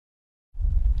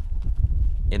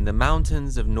In the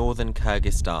mountains of northern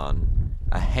Kyrgyzstan,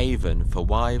 a haven for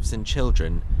wives and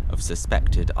children of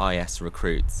suspected IS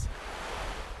recruits.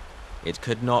 It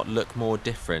could not look more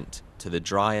different to the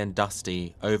dry and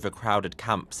dusty, overcrowded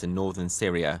camps in northern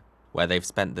Syria, where they've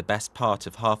spent the best part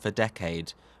of half a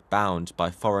decade bound by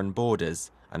foreign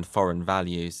borders and foreign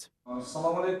values.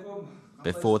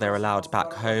 Before they're allowed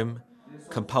back home,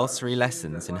 compulsory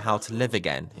lessons in how to live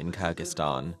again in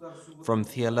Kyrgyzstan from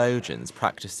theologians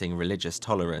practicing religious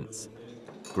tolerance.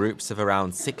 Groups of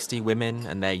around 60 women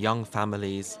and their young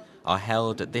families are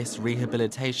held at this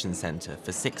rehabilitation center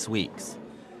for 6 weeks.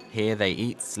 Here they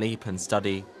eat, sleep and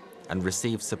study and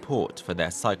receive support for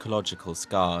their psychological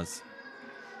scars.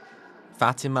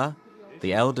 Fatima,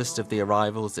 the eldest of the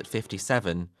arrivals at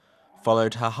 57,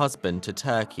 followed her husband to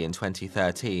Turkey in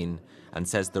 2013 and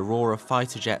says the roar of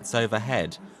fighter jets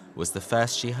overhead was the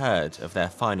first she heard of their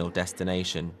final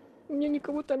destination.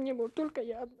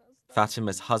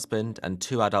 Fatima's husband and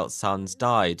 2 adult sons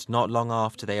died not long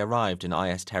after they arrived in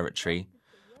IS territory,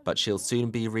 but she'll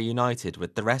soon be reunited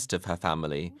with the rest of her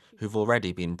family, who've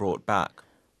already been brought back.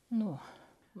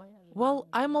 Well,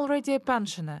 I'm already a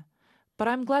pensioner, but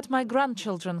I'm glad my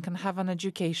grandchildren can have an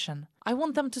education. I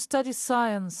want them to study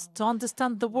science, to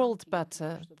understand the world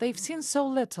better. They've seen so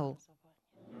little.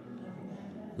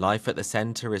 Life at the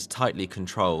center is tightly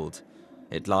controlled.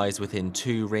 It lies within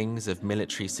 2 rings of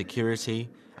military security,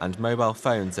 and mobile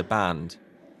phones are banned.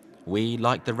 We,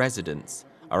 like the residents,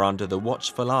 are under the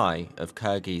watchful eye of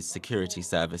Kyrgyz security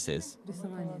services.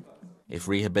 If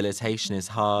rehabilitation is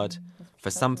hard,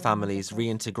 for some families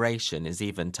reintegration is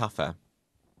even tougher.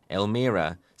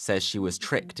 Elmira says she was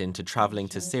tricked into traveling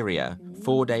to Syria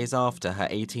 4 days after her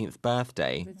 18th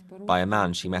birthday by a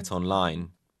man she met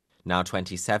online. Now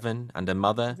 27 and a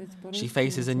mother, she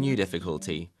faces a new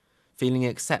difficulty, feeling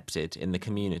accepted in the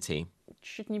community.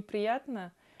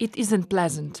 It isn't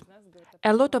pleasant.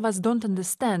 A lot of us don't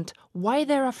understand why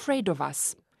they're afraid of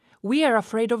us. We are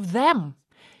afraid of them.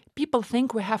 People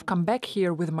think we have come back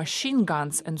here with machine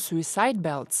guns and suicide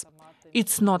belts.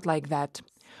 It's not like that.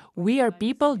 We are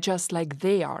people just like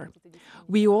they are.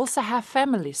 We also have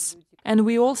families, and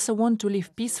we also want to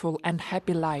live peaceful and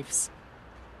happy lives.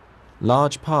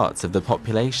 Large parts of the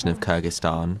population of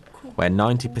Kyrgyzstan, where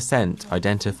 90%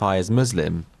 identify as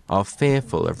Muslim, are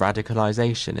fearful of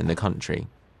radicalization in the country.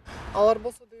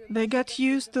 They get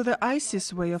used to the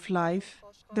ISIS way of life.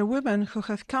 The women who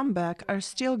have come back are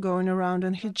still going around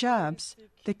in hijabs.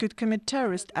 They could commit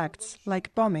terrorist acts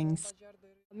like bombings.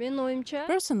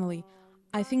 Personally,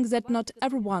 I think that not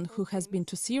everyone who has been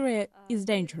to Syria is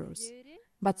dangerous.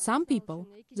 But some people,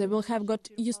 they will have got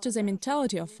used to the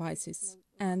mentality of ISIS,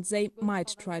 and they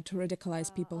might try to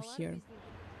radicalize people here.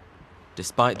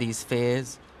 Despite these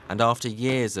fears, and after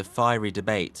years of fiery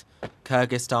debate,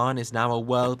 Kyrgyzstan is now a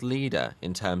world leader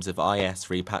in terms of IS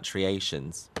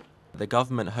repatriations. The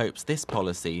government hopes this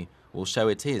policy will show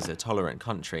it is a tolerant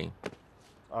country.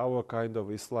 Our kind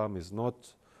of Islam is not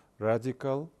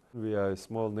radical. We are a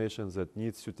small nation that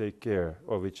needs to take care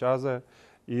of each other,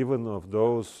 even of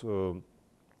those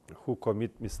who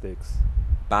commit mistakes.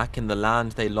 Back in the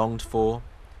land they longed for,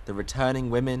 the returning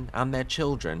women and their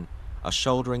children are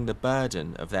shouldering the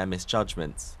burden of their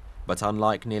misjudgments. But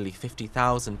unlike nearly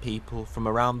 50,000 people from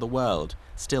around the world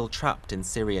still trapped in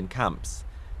Syrian camps,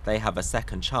 they have a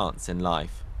second chance in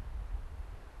life.